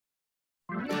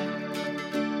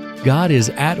God is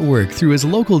at work through His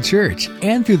local church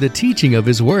and through the teaching of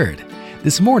His Word.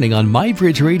 This morning on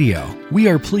MyBridge Radio, we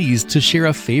are pleased to share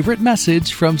a favorite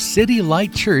message from City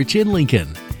Light Church in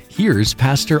Lincoln. Here's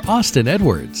Pastor Austin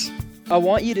Edwards. I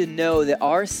want you to know that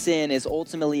our sin is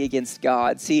ultimately against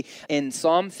God. See, in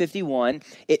Psalm 51,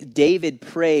 David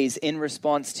prays in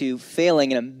response to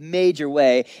failing in a major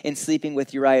way in sleeping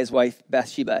with Uriah's wife,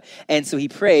 Bathsheba. And so he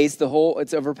prays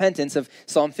it's a repentance of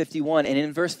Psalm 51. And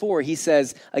in verse 4, he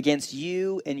says, against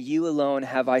you and you alone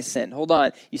have I sinned. Hold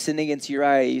on. You sinned against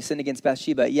Uriah. You sinned against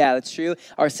Bathsheba. Yeah, that's true.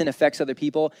 Our sin affects other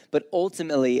people. But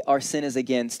ultimately, our sin is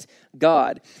against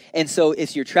God. And so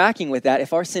if you're tracking with that,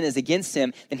 if our sin is against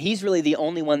Him, then He's really the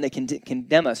only one that can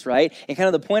condemn us, right? And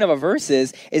kind of the point of our verse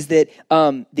is that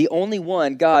the only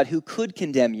one, God, who could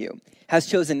condemn you has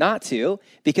chosen not to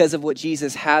because of what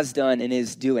Jesus has done and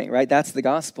is doing, right? That's the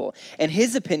gospel. And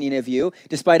His opinion of you,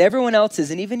 despite everyone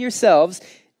else's and even yourselves,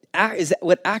 is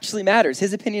what actually matters.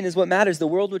 His opinion is what matters. The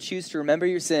world will choose to remember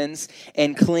your sins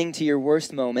and cling to your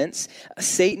worst moments.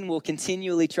 Satan will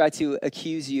continually try to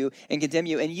accuse you and condemn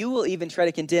you, and you will even try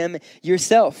to condemn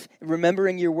yourself,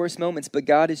 remembering your worst moments, but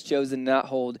God has chosen not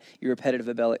hold your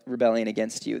repetitive rebellion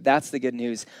against you. That's the good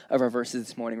news of our verses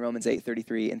this morning, Romans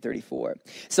 8:33 and 34.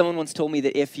 Someone once told me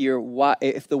that if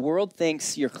the world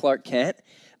thinks you're Clark Kent,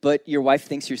 but your wife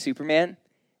thinks you're Superman,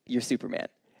 you're Superman.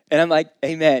 And I'm like,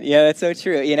 amen. Yeah, that's so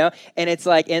true, And it's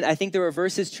like, and I think the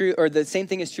reverse is true, or the same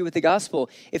thing is true with the gospel.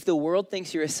 If the world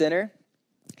thinks you're a sinner,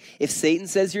 if Satan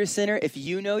says you're a sinner, if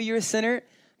you know you're a sinner,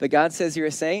 but God says you're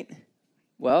a saint,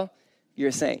 well, you're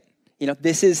a saint.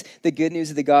 This is the good news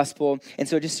of the gospel. And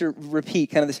so just to repeat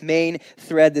kind of this main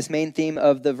thread, this main theme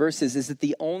of the verses is that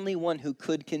the only one who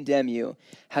could condemn you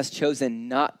has chosen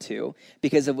not to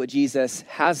because of what Jesus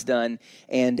has done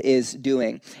and is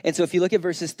doing. And so if you look at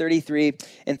verses 33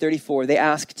 and 34, they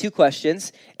ask two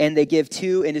questions and they give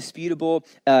two indisputable,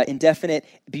 indefinite,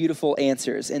 beautiful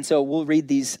answers. And so we'll read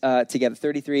these together,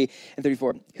 33 and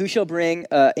 34. Who shall bring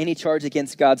any charge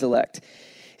against God's elect?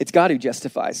 It's God who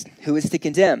justifies. Who is to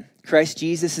condemn? Christ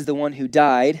Jesus is the one who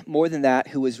died, more than that,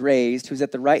 who was raised, who's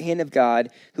at the right hand of God,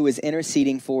 who is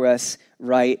interceding for us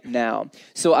right now.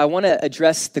 So I want to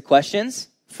address the questions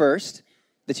first,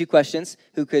 the two questions,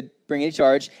 who could bring any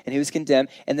charge and who's condemned,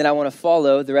 and then I want to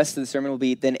follow, the rest of the sermon will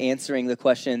be then answering the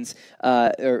questions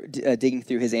or digging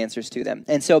through his answers to them.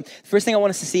 And so the first thing I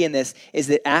want us to see in this is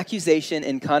that accusation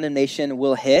and condemnation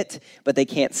will hit, but they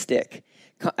can't stick.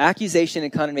 Accusation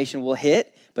and condemnation will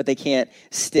hit, but they can't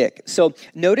stick. So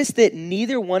notice that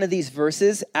neither one of these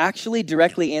verses actually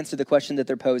directly answer the question that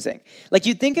they're posing. Like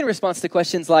you'd think in response to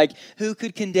questions like, who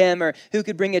could condemn or who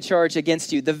could bring a charge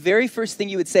against you? The very first thing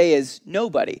you would say is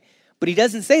nobody. But he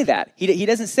doesn't say that. He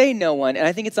doesn't say no one. And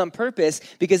I think it's on purpose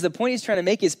because the point he's trying to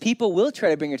make is people will try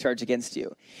to bring a charge against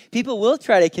you. People will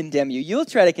try to condemn you. You'll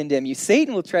try to condemn you.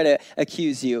 Satan will try to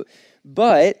accuse you.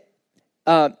 But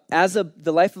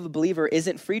the life of a believer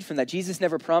isn't freed from that. Jesus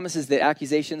never promises that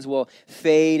accusations will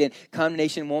fade and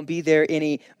condemnation won't be there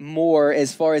anymore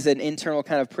as far as an internal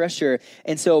kind of pressure.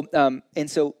 And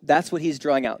so that's what he's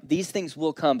drawing out. These things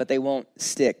will come, but they won't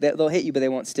stick. They'll hit you, but they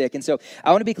won't stick. And so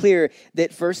I want to be clear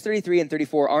that verse 33 and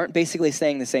 34 aren't basically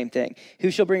saying the same thing.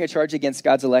 Who shall bring a charge against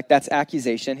God's elect? That's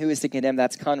accusation. Who is to condemn?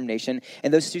 That's condemnation.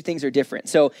 And those two things are different.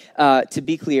 So to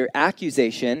be clear,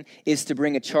 accusation is to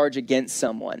bring a charge against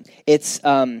someone. It's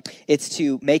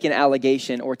to make an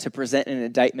allegation or to present an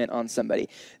indictment on somebody.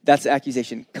 That's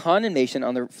accusation. Condemnation,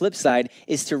 on the flip side,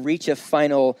 is to reach a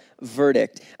final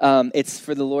verdict. It's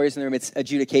for the lawyers in the room. It's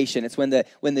adjudication. It's when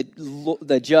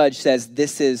the judge says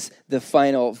this is the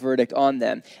final verdict on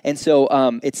them. And so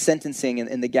it's sentencing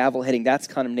and the gavel hitting. That's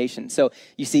condemnation. So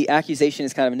you see, accusation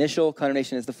is kind of initial.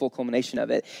 Condemnation is the full culmination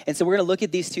of it. And so we're going to look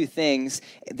at these two things,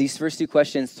 these first two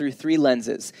questions, through three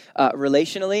lenses: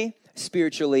 relationally,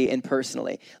 spiritually, and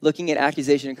personally, looking at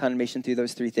accusation and condemnation through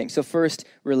those three things. So first,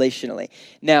 relationally.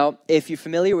 Now, if you're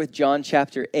familiar with John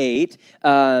chapter 8,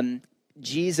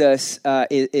 Jesus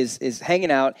is hanging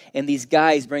out, and these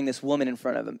guys bring this woman in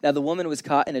front of him. Now, the woman was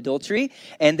caught in adultery,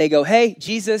 and they go, hey,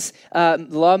 Jesus, the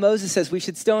law of Moses says we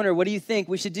should stone her. What do you think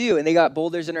we should do? And they got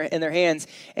boulders in their hands,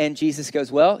 and Jesus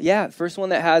goes, well, yeah, first one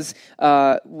that has,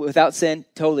 without sin,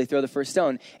 totally throw the first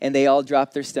stone. And they all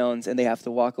drop their stones, and they have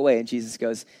to walk away. And Jesus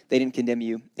goes, they didn't condemn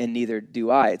you, and neither do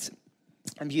I. It's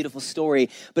a beautiful story,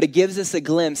 but it gives us a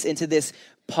glimpse into this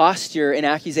posture and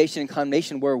accusation and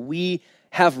condemnation where we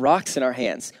have rocks in our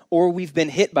hands, or we've been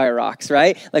hit by rocks,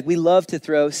 right? Like we love to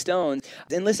throw stones.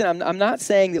 And listen, I'm not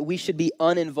saying that we should be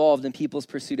uninvolved in people's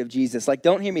pursuit of Jesus. Like,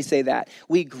 don't hear me say that.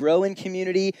 We grow in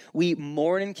community, we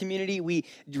mourn in community, we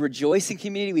rejoice in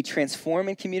community, we transform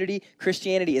in community.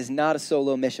 Christianity is not a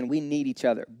solo mission. We need each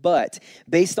other. But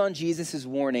based on Jesus'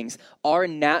 warnings, our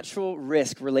natural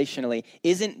risk relationally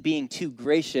isn't being too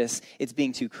gracious, it's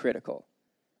being too critical,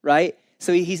 right?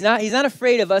 So he's not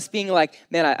afraid of us being like,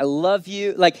 man, I love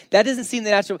you. Like, that doesn't seem the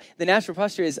natural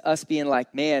posture is us being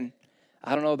like, man,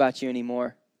 I don't know about you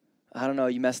anymore. I don't know,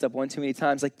 you messed up one too many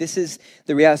times. Like, this is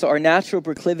the reality. So our natural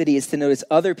proclivity is to notice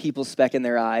other people's speck in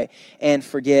their eye and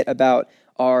forget about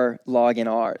our log in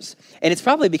ours. And it's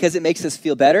probably because it makes us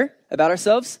feel better about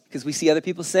ourselves because we see other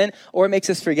people sin, or it makes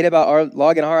us forget about our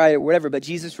log in our eye or whatever. But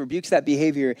Jesus rebukes that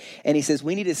behavior, and he says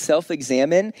we need to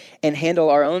self-examine and handle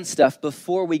our own stuff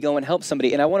before we go and help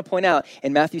somebody. And I want to point out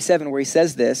in Matthew 7 where he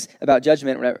says this about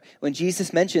judgment, when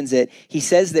Jesus mentions it, he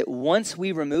says that once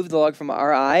we remove the log from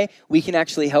our eye, we can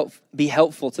actually be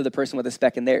helpful to the person with a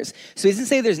speck in theirs. So he doesn't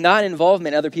say there's not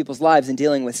involvement in other people's lives in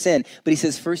dealing with sin, but he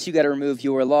says first you got to remove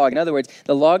your log. In other words,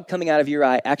 the log coming out of your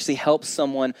eye actually helps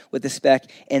someone with the speck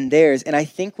in theirs. And I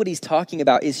think what he's talking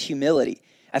about is humility.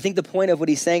 I think the point of what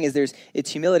he's saying is it's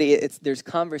humility. There's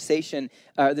conversation.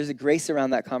 There's a grace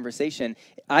around that conversation.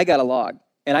 I got a log,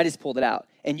 and I just pulled it out,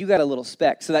 and you got a little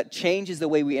speck. So that changes the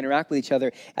way we interact with each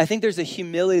other. I think there's a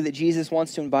humility that Jesus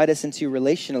wants to invite us into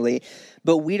relationally,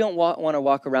 but we don't want to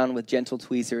walk around with gentle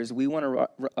tweezers. We want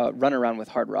to run around with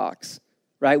hard rocks,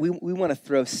 right? We want to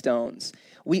throw stones.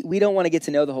 We don't want to get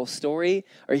to know the whole story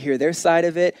or hear their side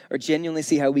of it or genuinely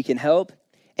see how we can help.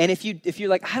 And if you're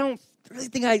like, I don't really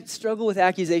think I struggle with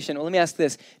accusation. Well, let me ask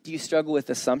this. Do you struggle with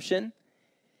assumption?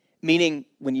 Meaning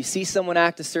when you see someone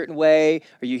act a certain way,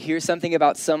 or you hear something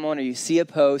about someone, or you see a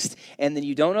post, and then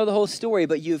you don't know the whole story,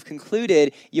 but you've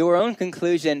concluded your own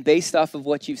conclusion based off of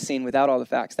what you've seen without all the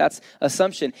facts. That's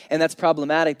assumption, and that's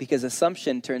problematic because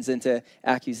assumption turns into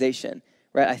accusation,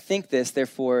 right? I think this,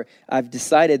 therefore I've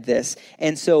decided this.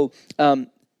 And so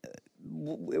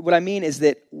what I mean is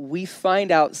that we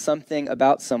find out something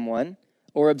about someone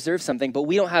or observe something, but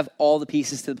we don't have all the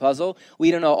pieces to the puzzle.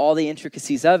 We don't know all the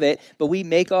intricacies of it, but we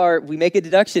make a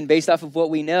deduction based off of what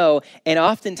we know. And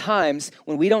oftentimes,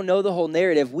 when we don't know the whole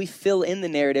narrative, we fill in the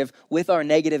narrative with our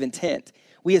negative intent.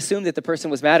 We assume that the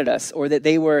person was mad at us or that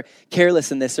they were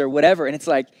careless in this or whatever. And it's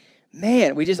like,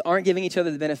 man, we just aren't giving each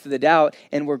other the benefit of the doubt,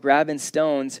 and we're grabbing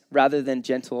stones rather than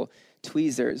gentle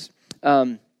tweezers.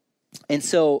 And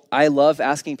so I love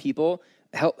asking people,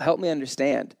 help me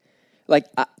understand. Like,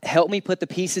 help me put the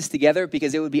pieces together,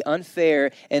 because it would be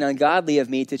unfair and ungodly of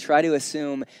me to try to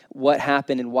assume what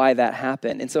happened and why that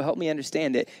happened. And so help me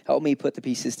understand it. Help me put the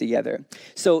pieces together.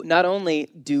 So not only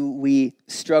do we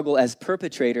struggle as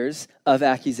perpetrators of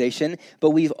accusation,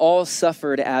 but we've all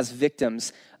suffered as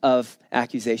victims of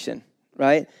accusation,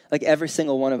 right? Like every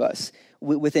single one of us.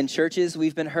 Within churches,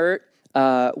 we've been hurt.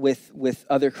 With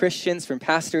other Christians, from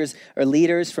pastors or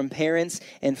leaders, from parents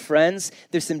and friends.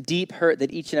 There's some deep hurt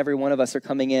that each and every one of us are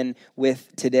coming in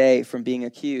with today from being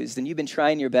accused. And you've been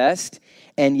trying your best,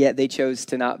 and yet they chose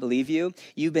to not believe you.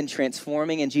 You've been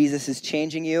transforming, and Jesus is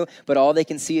changing you, but all they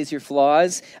can see is your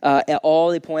flaws.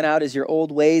 All they point out is your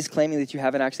old ways, claiming that you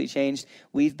haven't actually changed.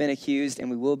 We've been accused, and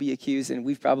we will be accused, and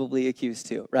we've probably accused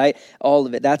too, right? All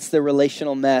of it. That's the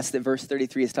relational mess that verse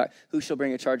 33 is talking. Who shall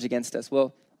bring a charge against us?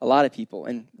 Well, a lot of people,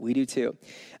 and we do too.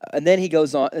 And then he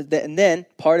goes on, and then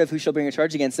part of who shall bring a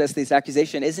charge against us, this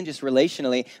accusation isn't just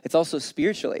relationally, it's also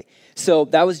spiritually. So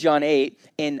that was John 8.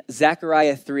 In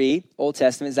Zechariah 3, Old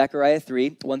Testament, Zechariah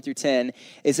 3, 1 through 10,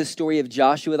 is a story of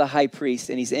Joshua the high priest.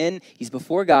 And he's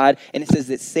before God, and it says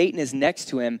that Satan is next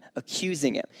to him,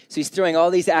 accusing him. So he's throwing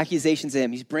all these accusations at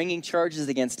him. He's bringing charges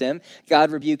against him. God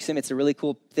rebukes him. It's a really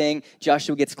cool thing.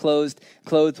 Joshua gets clothed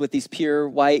with these pure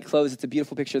white clothes. It's a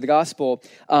beautiful picture of the gospel.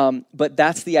 But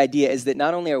that's the idea, is that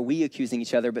not only are we accusing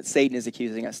each other, but Satan is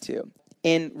accusing us too.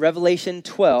 In Revelation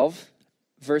 12,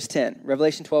 verse 10,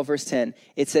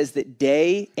 it says that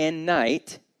day and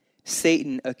night,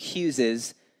 Satan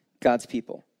accuses God's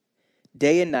people.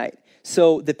 Day and night.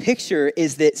 So the picture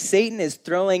is that Satan is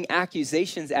throwing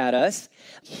accusations at us.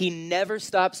 He never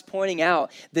stops pointing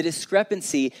out the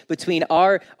discrepancy between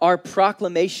our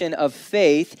proclamation of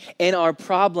faith and our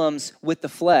problems with the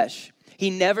flesh. He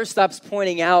never stops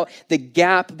pointing out the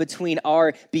gap between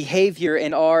our behavior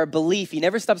and our belief. He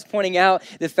never stops pointing out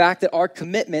the fact that our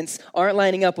commitments aren't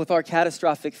lining up with our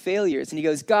catastrophic failures. And he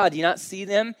goes, God, do you not see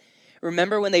them?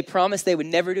 Remember when they promised they would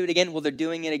never do it again? Well, they're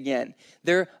doing it again.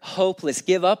 They're hopeless.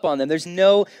 Give up on them. There's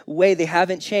no way. They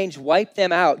haven't changed. Wipe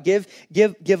them out. Give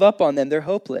up on them. They're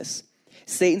hopeless.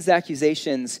 Satan's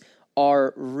accusations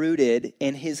are rooted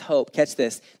in his hope, catch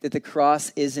this, that the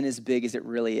cross isn't as big as it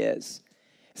really is.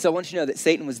 So I want you to know that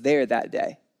Satan was there that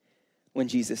day when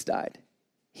Jesus died.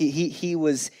 He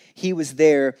was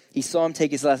there. He saw him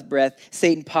take his last breath.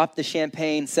 Satan popped the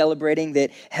champagne, celebrating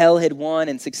that hell had won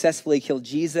and successfully killed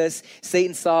Jesus.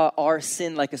 Satan saw our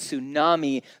sin like a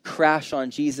tsunami crash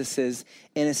on Jesus's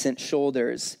innocent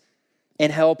shoulders.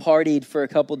 And hell partied for a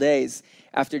couple days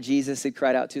after Jesus had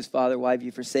cried out to his Father, "Why have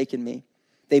you forsaken me?"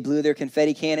 They blew their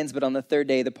confetti cannons, but on the third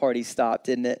day, the party stopped,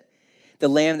 didn't it? The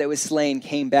lamb that was slain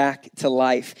came back to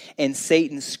life, and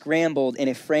Satan scrambled in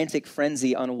a frantic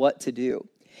frenzy on what to do.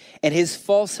 And his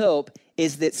false hope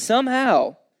is that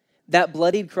somehow that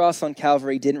bloodied cross on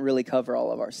Calvary didn't really cover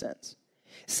all of our sins.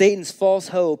 Satan's false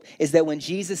hope is that when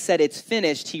Jesus said it's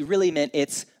finished, he really meant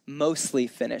it's mostly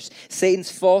finished.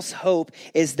 Satan's false hope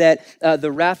is that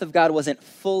the wrath of God wasn't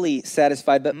fully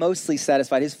satisfied, but mostly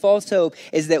satisfied. His false hope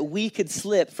is that we could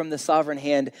slip from the sovereign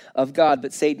hand of God,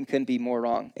 but Satan couldn't be more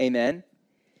wrong. Amen?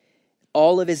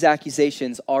 All of his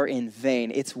accusations are in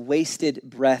vain. It's wasted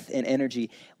breath and energy.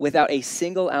 Without a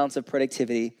single ounce of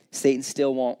productivity, Satan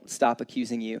still won't stop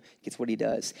accusing you. It's what he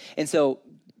does. And so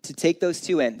to take those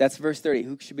two in, that's verse 30.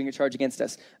 Who should bring a charge against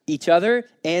us? Each other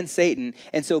and Satan.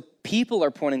 And so people are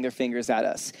pointing their fingers at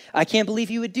us. I can't believe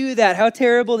you would do that. How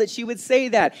terrible that she would say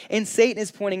that. And Satan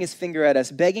is pointing his finger at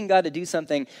us, begging God to do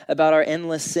something about our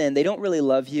endless sin. They don't really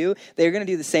love you. They're going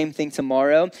to do the same thing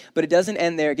tomorrow. But it doesn't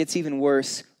end there. It gets even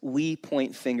worse. We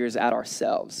point fingers at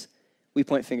ourselves. We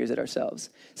point fingers at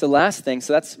ourselves. So last thing,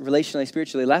 so that's relationally,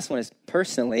 spiritually. Last one is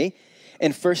personally.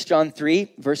 In 1 John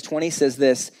 3, verse 20 says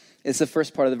this. It's the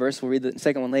first part of the verse. We'll read the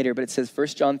second one later, but it says 1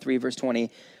 John 3, verse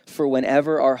 20, "For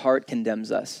whenever our heart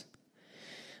condemns us."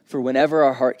 For whenever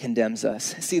our heart condemns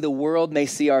us. See, the world may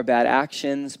see our bad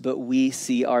actions, but we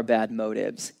see our bad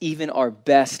motives. Even our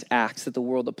best acts that the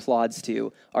world applauds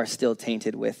to are still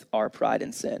tainted with our pride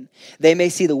and sin. They may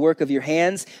see the work of your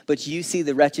hands, but you see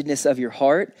the wretchedness of your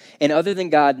heart. And other than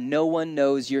God, no one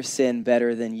knows your sin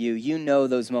better than you. You know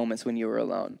those moments when you were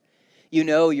alone. You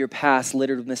know your past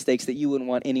littered with mistakes that you wouldn't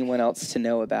want anyone else to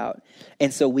know about.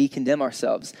 And so we condemn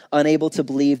ourselves, unable to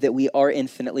believe that we are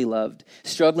infinitely loved,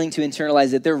 struggling to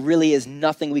internalize that there really is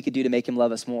nothing we could do to make him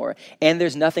love us more. And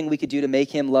there's nothing we could do to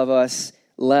make him love us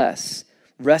less.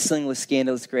 Wrestling with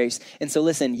scandalous grace. And so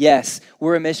listen, yes,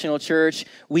 we're a missional church.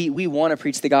 We want to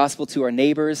preach the gospel to our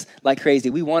neighbors like crazy.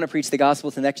 We want to preach the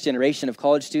gospel to the next generation of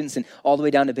college students and all the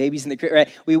way down to babies in the crib, right?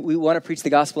 We want to preach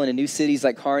the gospel into new cities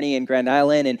like Kearney and Grand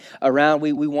Island and around.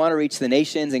 We want to reach the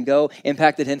nations and go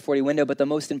impact the 1040 window. But the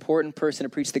most important person to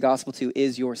preach the gospel to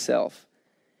is yourself.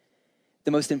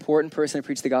 The most important person to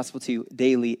preach the gospel to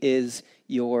daily is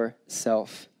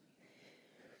yourself.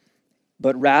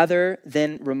 But rather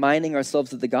than reminding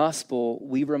ourselves of the gospel,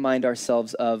 we remind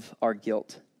ourselves of our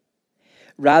guilt.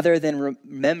 Rather than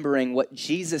remembering what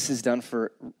Jesus has done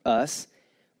for us,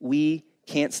 we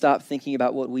can't stop thinking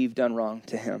about what we've done wrong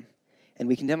to him. And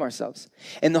we condemn ourselves.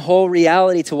 And the whole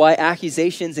reality to why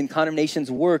accusations and condemnations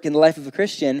work in the life of a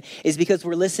Christian is because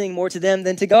we're listening more to them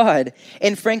than to God.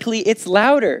 And frankly, it's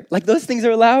louder. Like those things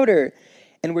are louder.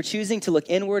 And we're choosing to look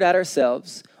inward at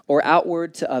ourselves or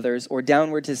outward to others, or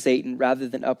downward to Satan, rather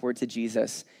than upward to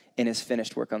Jesus in his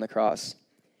finished work on the cross.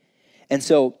 And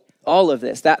so all of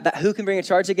this, that who can bring a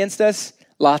charge against us?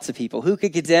 Lots of people. Who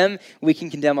could condemn? We can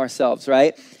condemn ourselves,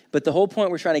 right? But the whole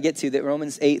point we're trying to get to, that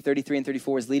Romans 8, 33 and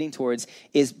 34 is leading towards,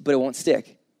 is, but it won't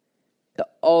stick.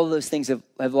 All of those things have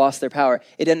lost their power.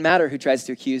 It doesn't matter who tries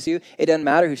to accuse you. It doesn't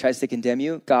matter who tries to condemn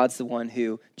you. God's the one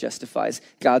who justifies.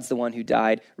 God's the one who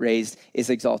died, raised, is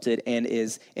exalted, and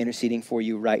is interceding for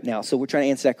you right now. So we're trying to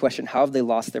answer that question. How have they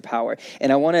lost their power?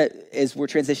 And I want to, as we're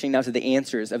transitioning now to the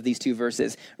answers of these two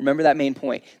verses, remember that main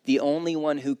point. The only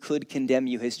one who could condemn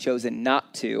you has chosen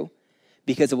not to,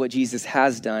 because of what Jesus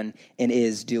has done and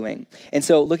is doing. And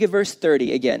so look at verse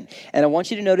 30 again. And I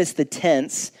want you to notice the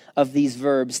tense of these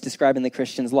verbs describing the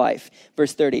Christian's life.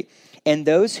 Verse 30, and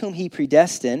those whom he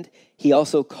predestined, he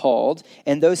also called.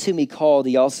 And those whom he called,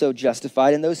 he also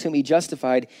justified. And those whom he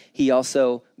justified, he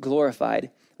also glorified.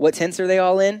 What tense are they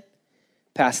all in?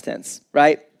 Past tense,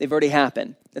 right? They've already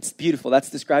happened. That's beautiful. That's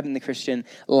describing the Christian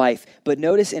life. But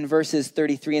notice in verses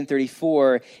 33 and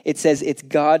 34, it says it's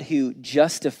God who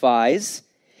justifies.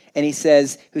 And he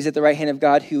says, who's at the right hand of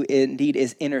God, who indeed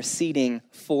is interceding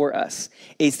for us.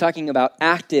 He's talking about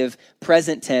active,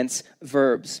 present tense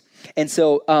verbs. And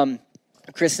so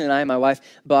Kristen and I, my wife,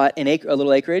 bought a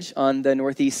little acreage on the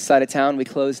northeast side of town. We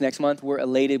close next month. We're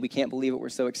elated. We can't believe it. We're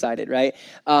so excited, right?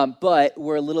 But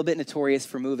we're a little bit notorious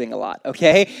for moving a lot,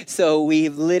 okay? So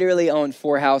we've literally owned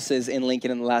 4 houses in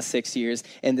Lincoln in the last 6 years,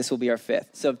 and this will be our 5th.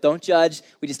 So don't judge.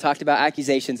 We just talked about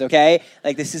accusations, okay?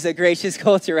 Like, this is a gracious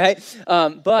culture, right?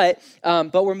 But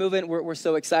we're moving. We're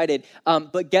so excited.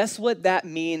 But guess what that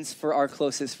means for our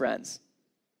closest friends?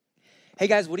 Hey,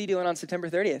 guys, what are you doing on September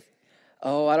 30th?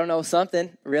 Oh, I don't know,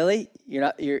 something. Really? You're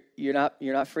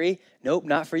not free? Nope,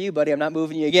 not for you, buddy. I'm not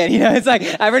moving you again. It's like,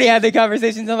 I've already had the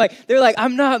conversations. They're like,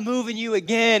 I'm not moving you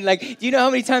again. Like, do you know how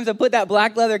many times I put that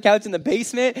black leather couch in the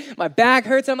basement? My back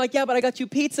hurts. I'm like, yeah, but I got you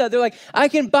pizza. They're like, I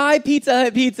can buy Pizza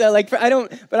Hut pizza. Like,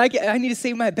 I need to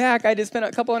save my back. I just spent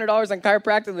a couple $100s on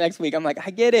chiropractic the next week. I'm like,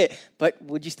 I get it, but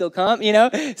would you still come?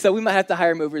 So we might have to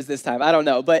hire movers this time. I don't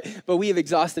know, but we have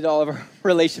exhausted all of our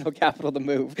relational capital to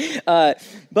move.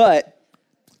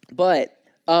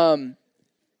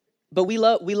 But we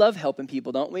love helping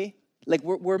people, don't we? Like,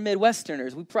 we're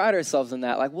Midwesterners. We pride ourselves on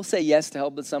that. Like, we'll say yes to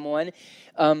help with someone.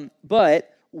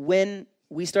 But when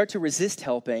we start to resist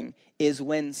helping is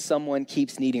when someone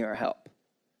keeps needing our help.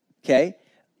 Okay?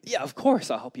 Yeah, of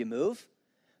course I'll help you move.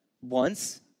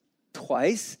 Once,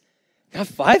 twice, not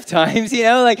 5 times,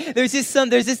 like there's just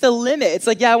a limit. It's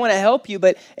like, yeah, I want to help you,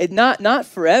 but not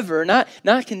forever, not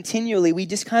continually. We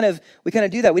kind of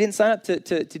do that. We didn't sign up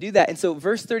to do that. And so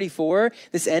verse 34,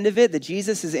 this end of it, that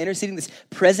Jesus is interceding, this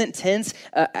present tense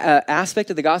aspect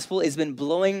of the gospel has been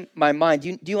blowing my mind.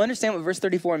 Do you understand what verse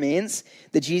 34 means?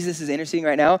 That Jesus is interceding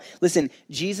right now? Listen,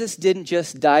 Jesus didn't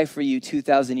just die for you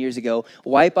 2,000 years ago,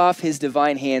 wipe off his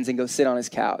divine hands and go sit on his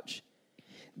couch.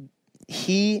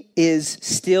 He is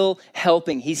still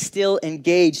helping. He's still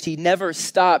engaged. He never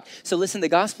stopped. So listen, the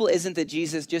gospel isn't that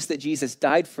Jesus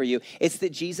died for you. It's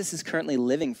that Jesus is currently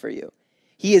living for you.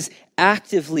 He is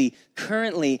actively,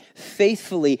 currently,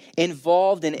 faithfully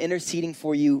involved in interceding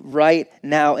for you right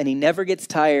now. And he never gets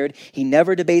tired. He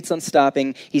never debates on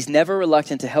stopping. He's never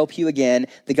reluctant to help you again.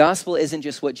 The gospel isn't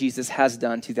just what Jesus has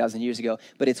done 2,000 years ago,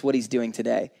 but it's what he's doing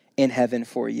today in heaven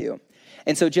for you.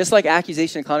 And so just like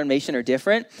accusation and condemnation are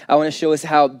different, I want to show us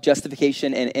how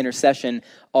justification and intercession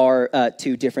are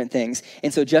 2 different things.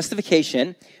 And so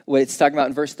justification, what it's talking about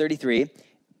in verse 33,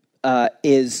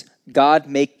 is God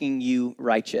making you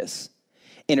righteous.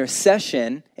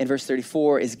 Intercession in verse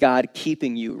 34 is God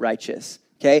keeping you righteous.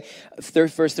 Okay,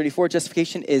 verse 34,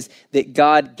 justification is that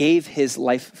God gave his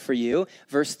life for you.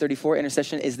 Verse 34,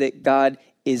 intercession is that God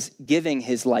is giving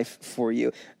his life for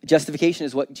you. Justification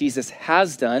is what Jesus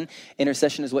has done.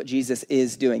 Intercession is what Jesus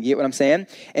is doing. You get what I'm saying?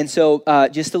 And so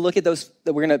just to look at those,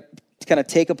 we're going to kind of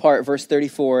take apart verse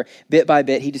 34 bit by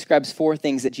bit. He describes 4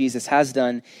 things that Jesus has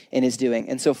done and is doing.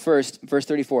 And so first, verse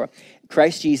 34,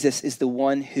 Christ Jesus is the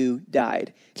one who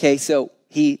died. Okay, so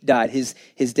he died, his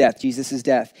death, Jesus'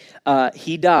 death.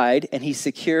 He died and he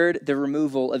secured the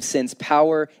removal of sin's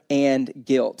power and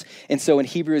guilt. And so in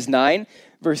Hebrews 9,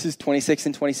 verses 26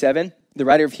 and 27, the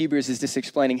writer of Hebrews is just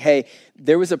explaining, hey,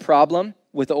 there was a problem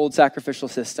with the old sacrificial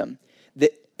system.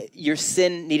 That your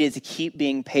sin needed to keep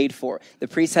being paid for. The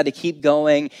priests had to keep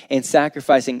going and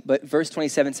sacrificing. But verse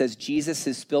 27 says, Jesus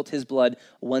has spilt his blood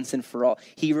once and for all.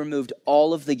 He removed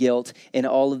all of the guilt and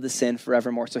all of the sin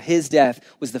forevermore. So his death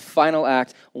was the final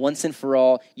act once and for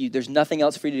all. There's nothing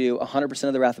else for you to do. 100%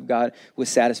 of the wrath of God was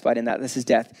satisfied in that. This is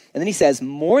death. And then he says,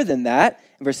 more than that,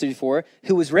 in verse 34,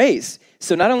 who was raised.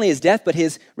 So not only his death, but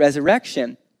his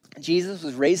resurrection. Jesus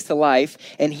was raised to life,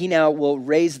 and he now will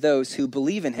raise those who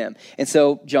believe in him. And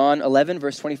so John 11,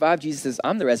 verse 25, Jesus says,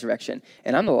 I'm the resurrection,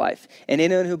 and I'm the life. And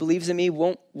anyone who believes in me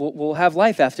will have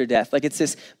life after death. Like, it's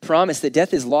this promise that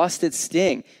death has lost its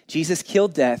sting. Jesus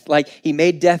killed death. Like, he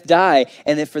made death die.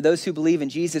 And that for those who believe in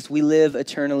Jesus, we live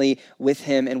eternally with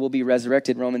him and will be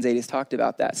resurrected. Romans 8 has talked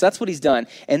about that. So that's what he's done.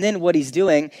 And then what he's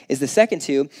doing is the second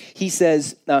 2. He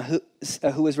says,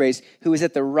 who was raised, who is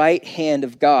at the right hand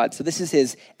of God. So this is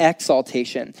his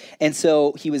exaltation. And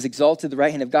so he was exalted at the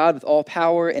right hand of God with all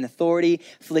power and authority.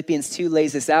 Philippians 2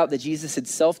 lays this out, that Jesus had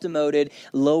self-demoted,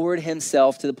 lowered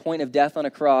himself to the point of death on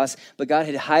a cross, but God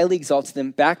had highly exalted him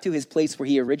back to his place where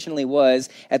he originally was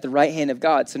at the right hand of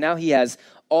God. So now he has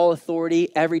all authority.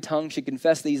 Every tongue should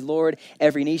confess that he's Lord.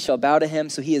 Every knee shall bow to him.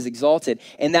 So he is exalted.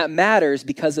 And that matters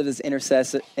because of his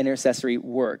intercessory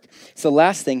work. So the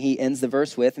last thing he ends the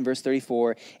verse with in verse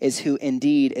 34 is who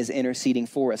indeed is interceding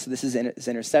for us. So this is his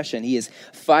intercession. He is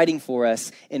fighting for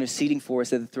us, interceding for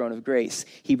us at the throne of grace.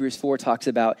 Hebrews 4 talks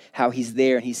about how he's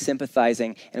there and he's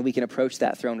sympathizing, and we can approach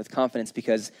that throne with confidence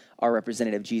because our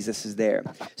representative Jesus is there.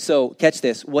 So catch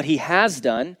this. What he has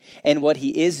done and what he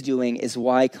is doing is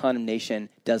why condemnation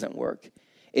doesn't work.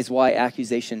 is why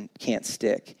accusation can't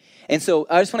stick. And so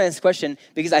I just want to ask this question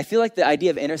because I feel like the idea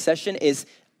of intercession is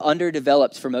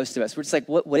underdeveloped for most of us. We're just like,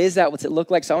 what is that? What's it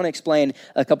look like? So I want to explain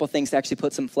a couple things to actually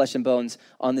put some flesh and bones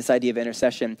on this idea of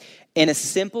intercession. In a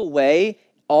simple way,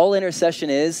 all intercession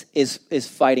is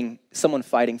fighting, someone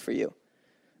fighting for you.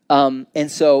 And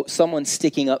so someone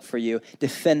sticking up for you,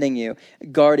 defending you,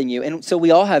 guarding you. And so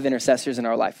we all have intercessors in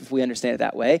our life, if we understand it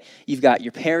that way. You've got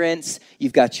your parents,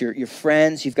 you've got your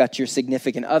friends, you've got your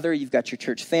significant other, you've got your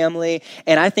church family.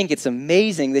 And I think it's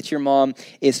amazing that your mom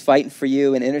is fighting for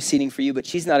you and interceding for you, but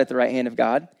she's not at the right hand of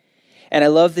God. And I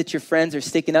love that your friends are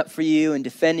sticking up for you and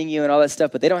defending you and all that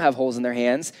stuff, but they don't have holes in their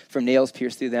hands from nails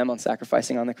pierced through them on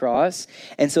sacrificing on the cross.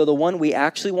 And so the one we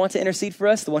actually want to intercede for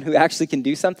us, the one who actually can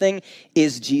do something,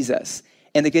 is Jesus.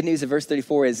 And the good news of verse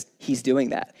 34 is he's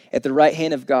doing that. At the right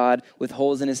hand of God, with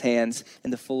holes in his hands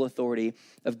and the full authority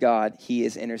of God, he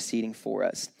is interceding for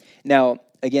us. Now,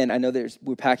 again, I know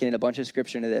we're packing in a bunch of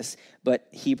scripture into this, but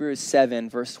Hebrews 7,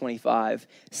 verse 25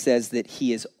 says that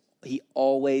he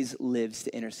always lives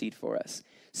to intercede for us.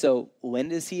 So when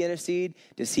does he intercede?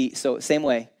 So same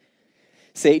way.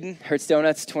 Satan hurts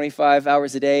donuts 25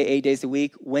 hours a day, 8 days a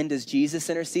week. When does Jesus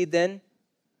intercede then?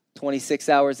 26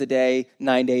 hours a day,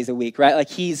 9 days a week, right? Like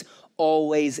he's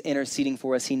always interceding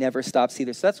for us. He never stops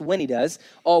either. So that's when he does,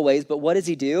 always. But what does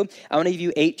he do? I want to give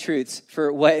you 8 truths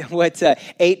for what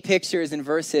 8 pictures and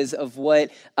verses of what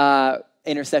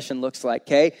intercession looks like,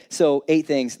 okay? So 8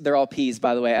 things. They're all P's,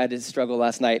 by the way. I did struggle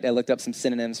last night. I looked up some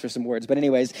synonyms for some words. But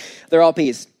anyways, they're all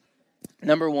P's.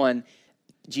 Number 1,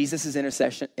 Jesus'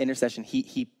 intercession,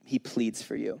 he pleads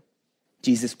for you.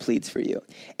 Jesus pleads for you.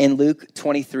 In Luke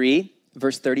 23,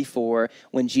 verse 34,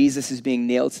 when Jesus is being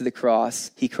nailed to the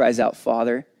cross, he cries out,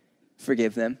 Father,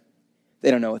 forgive them. They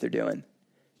don't know what they're doing.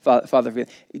 Father,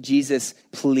 Jesus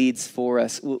pleads for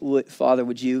us. Father,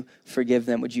 would you forgive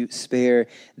them? Would you spare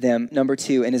them? Number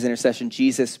 2, in his intercession,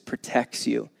 Jesus protects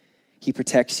you. He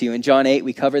protects you. In John 8,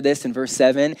 we covered this in verse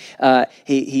 7.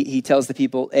 He tells the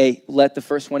people, hey, let the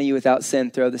first one of you without sin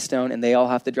throw the stone, and they all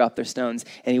have to drop their stones.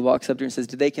 And he walks up to her and says,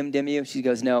 did they condemn you? She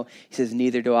goes, no. He says,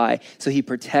 neither do I. So he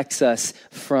protects us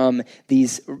from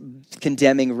these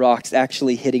condemning rocks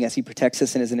actually hitting us. He protects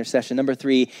us in his intercession. Number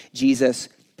 3, Jesus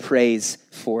prays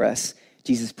for us.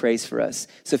 Jesus prays for us.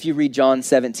 So if you read John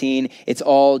 17, it's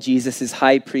all Jesus'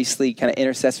 high priestly kind of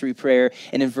intercessory prayer.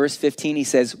 And in verse 15, he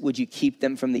says, would you keep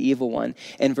them from the evil one?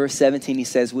 And verse 17, he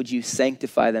says, would you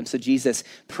sanctify them? So Jesus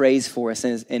prays for us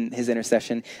in his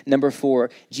intercession. Number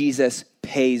 4, Jesus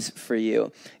pays for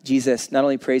you. Jesus not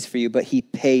only prays for you, but he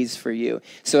pays for you.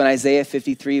 So in Isaiah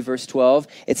 53, verse 12,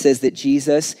 it says that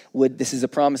Jesus this is a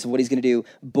promise of what he's going to do,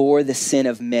 bore the sin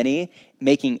of many,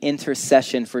 making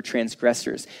intercession for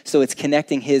transgressors. So it's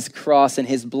connecting his cross and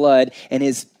his blood and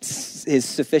his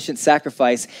sufficient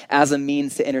sacrifice as a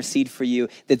means to intercede for you,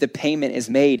 that the payment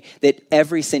is made, that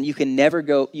every sin,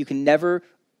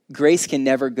 grace can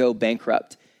never go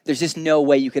bankrupt. There's just no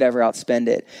way you could ever outspend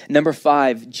it. Number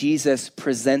 5, Jesus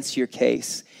presents your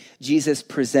case. Jesus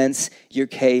presents your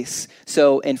case.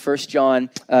 So in 1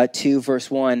 John 2, verse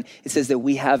 1, it says that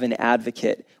we have an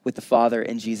advocate with the Father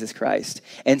in Jesus Christ.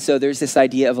 And so there's this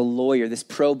idea of a lawyer, this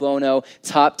pro bono,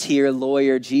 top tier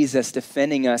lawyer, Jesus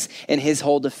defending us. And his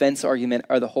whole defense argument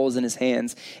are the holes in his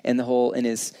hands and the hole in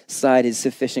his side, his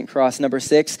sufficient cross. Number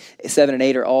 6, 7 and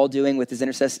 8 are all doing with his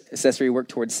intercessory work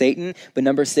towards Satan. But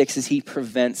number 6 is he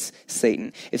prevents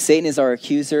Satan. If Satan is our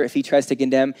accuser, if he tries to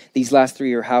condemn, these last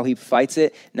 3 are how he fights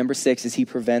it. Number 6 is he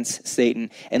prevents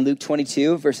Satan. In Luke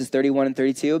 22, verses 31 and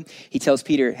 32, he tells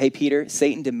Peter, hey, Peter,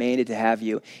 Satan demanded to have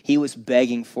you. He was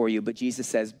begging for you, but Jesus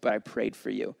says, but I prayed for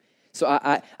you. So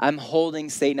I'm holding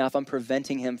Satan off. I'm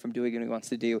preventing him from doing what he wants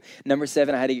to do. Number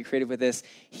 7, I had to get creative with this.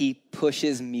 He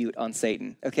pushes mute on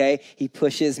Satan, okay? He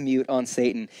pushes mute on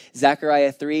Satan.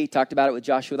 Zechariah 3 talked about it with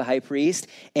Joshua the high priest,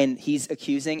 and he's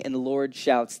accusing, and the Lord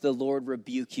shouts, the Lord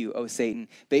rebuke you, O Satan.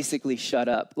 Basically, shut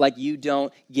up. Like you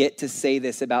don't get to say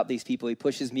this about these people. He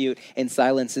pushes mute and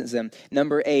silences them.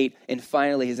 Number 8, and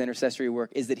finally his intercessory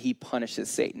work is that he punishes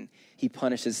Satan. He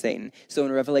punishes Satan. So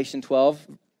in Revelation 12,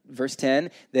 verse 10,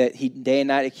 that he day and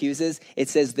night accuses, it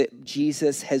says that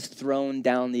Jesus has thrown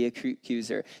down the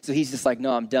accuser. So he's just like,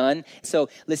 no, I'm done. So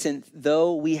listen,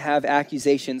 though we have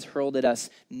accusations hurled at us,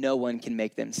 no one can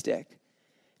make them stick.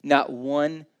 Not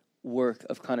one work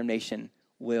of condemnation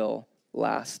will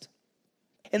last.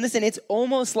 And listen, it's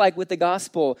almost like with the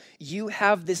gospel, you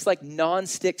have this like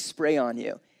non-stick spray on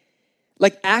you.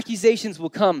 Like accusations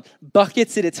will come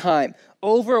buckets at a time,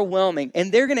 overwhelming,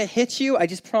 and they're going to hit you. I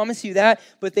just promise you that,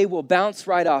 but they will bounce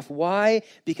right off. Why?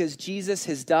 Because Jesus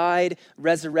has died,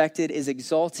 resurrected, is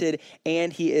exalted,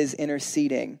 and he is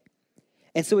interceding.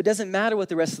 And so it doesn't matter what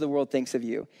the rest of the world thinks of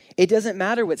you. It doesn't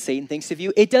matter what Satan thinks of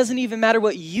you. It doesn't even matter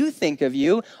what you think of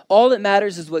you. All that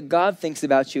matters is what God thinks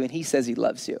about you, and he says he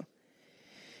loves you.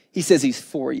 He says he's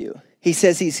for you. He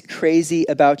says he's crazy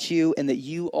about you and that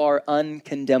you are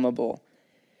uncondemnable.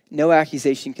 No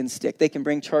accusation can stick. They can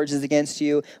bring charges against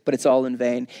you, but it's all in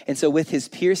vain. And so with his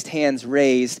pierced hands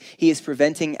raised, he is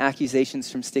preventing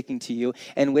accusations from sticking to you.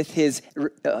 And with his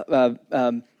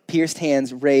pierced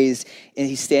hands raised, and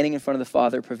he's standing in front of the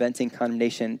Father, preventing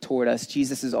condemnation toward us.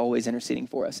 Jesus is always interceding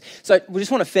for us. So we just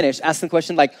want to finish asking the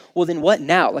question, like, well, then what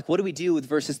now? Like, what do we do with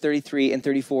verses 33 and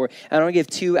 34? And I want to give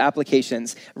two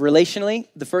applications. Relationally,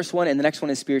 the first one, and the next one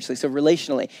is spiritually. So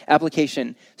relationally,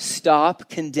 application, stop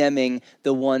condemning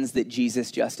the ones that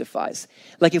Jesus justifies.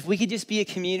 Like, if we could just be a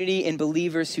community and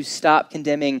believers who stop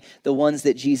condemning the ones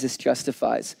that Jesus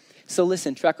justifies. So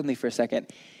listen, track with me for a second.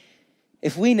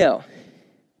 If we know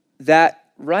that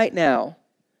right now,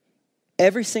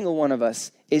 every single one of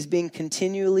us is being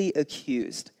continually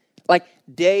accused. Like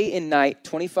day and night,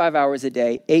 25 hours a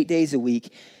day, 8 days a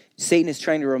week, Satan is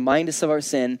trying to remind us of our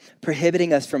sin,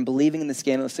 prohibiting us from believing in the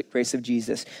scandalous grace of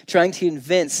Jesus, trying to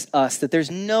convince us that there's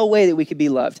no way that we could be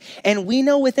loved. And we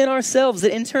know within ourselves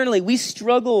that internally we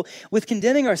struggle with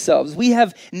condemning ourselves. We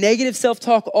have negative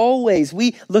self-talk always.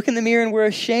 We look in the mirror and we're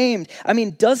ashamed. I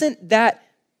mean, doesn't that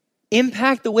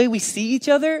impact the way we see each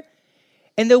other?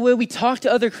 And the way we talk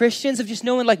to other Christians, of just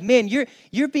knowing like, man,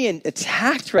 you're being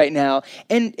attacked right now.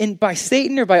 And by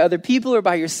Satan or by other people or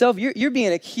by yourself, you're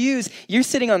being accused. You're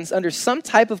sitting under some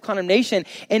type of condemnation.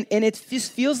 And it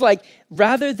just feels like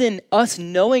rather than us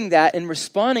knowing that and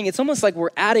responding, it's almost like we're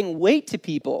adding weight to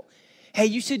people. Hey,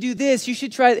 you should do this. You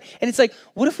should try. And it's like,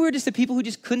 what if we were just the people who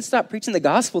just couldn't stop preaching the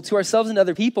gospel to ourselves and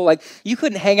other people? Like, you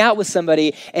couldn't hang out with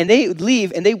somebody and they would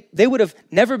leave and they would have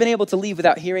never been able to leave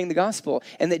without hearing the gospel,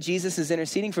 and that Jesus is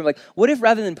interceding for them. Like, what if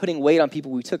rather than putting weight on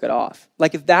people, we took it off?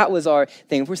 Like, if that was our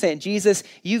thing, if we're saying, Jesus,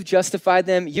 you've justified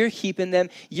them, you're keeping them,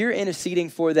 you're interceding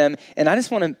for them, and I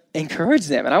just want to encourage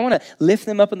them, and I want to lift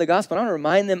them up in the gospel, and I want to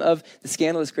remind them of the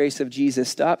scandalous grace of Jesus.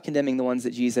 Stop condemning the ones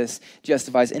that Jesus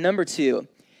justifies. And number two,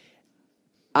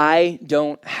 I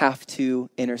don't have to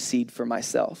intercede for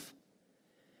myself.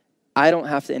 I don't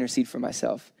have to intercede for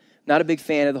myself. Not a big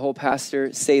fan of the whole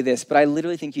pastor say this, but I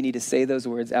literally think you need to say those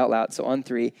words out loud. So on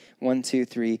three, 1, 2,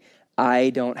 3, I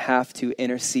don't have to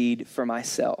intercede for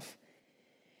myself.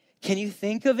 Can you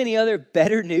think of any other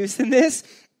better news than this?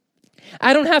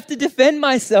 I don't have to defend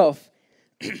myself.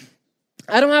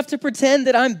 I don't have to pretend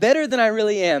that I'm better than I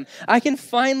really am. I can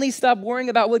finally stop worrying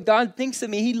about what God thinks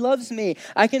of me. He loves me.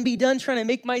 I can be done trying to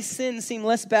make my sin seem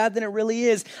less bad than it really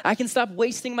is. I can stop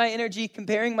wasting my energy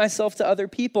comparing myself to other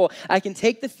people. I can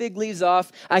take the fig leaves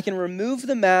off. I can remove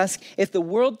the mask. If the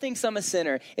world thinks I'm a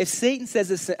sinner, if Satan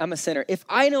says I'm a sinner, if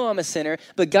I know I'm a sinner,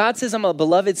 but God says I'm a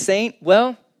beloved saint,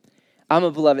 well, I'm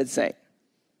a beloved saint.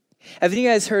 Have you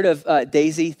guys heard of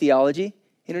daisy theology?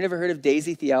 Anyone ever heard of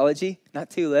daisy theology?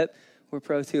 Not tulip. We're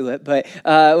pro tulip,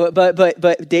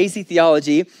 but daisy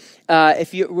theology.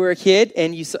 If you were a kid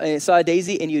and you saw a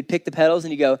daisy and you'd pick the petals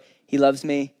and you go, he loves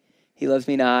me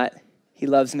not, he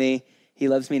loves me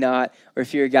not. Or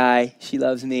if you're a guy, she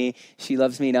loves me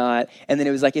not. And then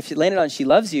it was like, if you landed on she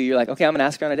loves you, you're like, okay, I'm gonna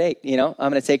ask her on a date. I'm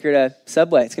gonna take her to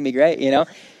Subway. It's gonna be great.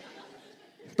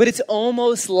 But it's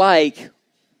almost like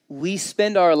we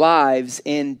spend our lives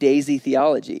in daisy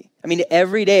theology. I mean,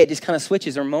 every day it just kind of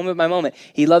switches, or moment by moment.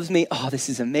 He loves me. Oh, this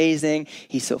is amazing.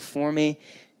 He's so for me.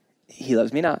 He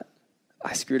loves me not.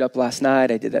 I screwed up last night.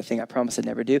 I did that thing I promised I'd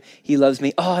never do. He loves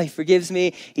me. Oh, he forgives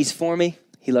me. He's for me.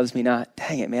 He loves me not.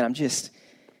 Dang it, man.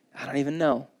 I don't even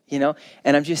know,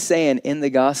 And I'm just saying, in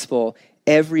the gospel,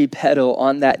 every petal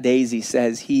on that daisy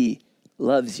says he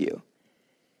loves you.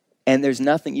 And there's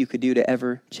nothing you could do to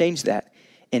ever change that.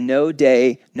 And no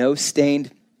day, no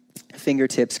stained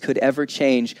fingertips could ever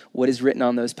change what is written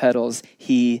on those petals.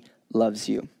 He loves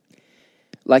you.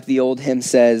 Like the old hymn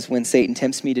says, when Satan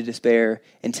tempts me to despair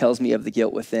and tells me of the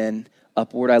guilt within,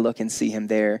 upward I look and see him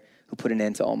there who put an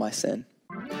end to all my sin.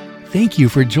 Thank you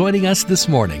for joining us this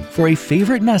morning for a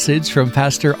favorite message from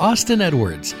Pastor Austin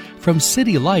Edwards from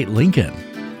City Light, Lincoln.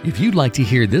 If you'd like to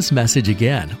hear this message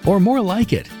again or more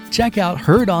like it, check out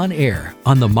Heard on Air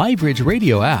on the MyBridge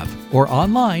Radio app or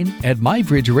online at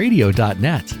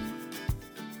mybridgeradio.net.